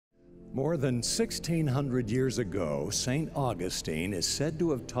More than 1,600 years ago, St. Augustine is said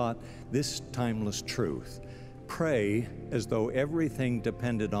to have taught this timeless truth: pray as though everything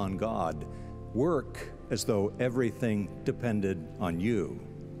depended on God, work as though everything depended on you.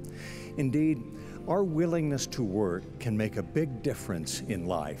 Indeed, our willingness to work can make a big difference in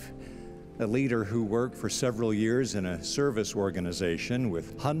life. A leader who worked for several years in a service organization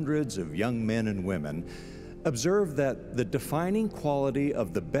with hundreds of young men and women observed that the defining quality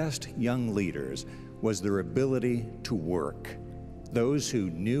of the best young leaders was their ability to work. Those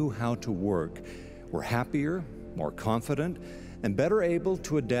who knew how to work were happier, more confident, and better able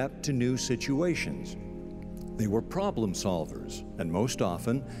to adapt to new situations. They were problem solvers, and most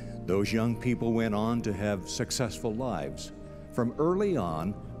often, those young people went on to have successful lives. From early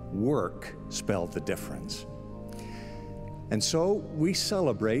on, work spelled the difference. And so we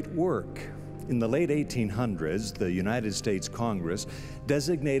celebrate work. In the late 1800s, the United States Congress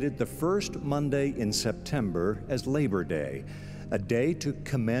designated the first Monday in September as Labor Day, a day to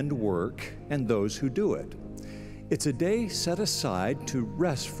commend work and those who do it. It's a day set aside to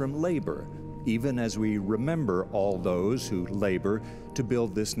rest from labor, even as we remember all those who labor to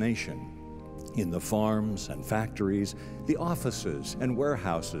build this nation. In the farms and factories, the offices and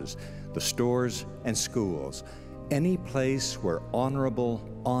warehouses, the stores and schools, any place where honorable,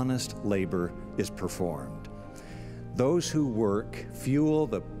 honest labor is performed. Those who work fuel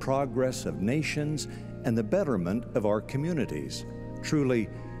the progress of nations and the betterment of our communities. Truly,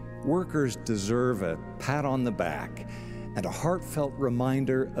 workers deserve a pat on the back and a heartfelt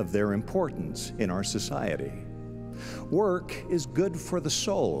reminder of their importance in our society. Work is good for the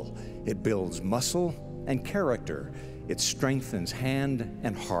soul. It builds muscle and character. It strengthens hand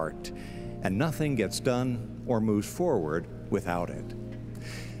and heart, and nothing gets done or moves forward without it.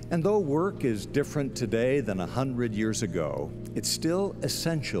 And though work is different today than 100 years ago, it's still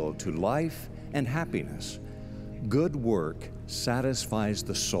essential to life and happiness. Good work satisfies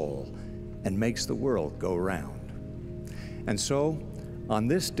the soul and makes the world go round. And so, on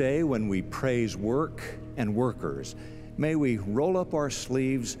this day when we praise work and workers, may we roll up our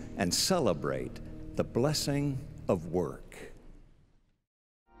sleeves and celebrate the blessing of work.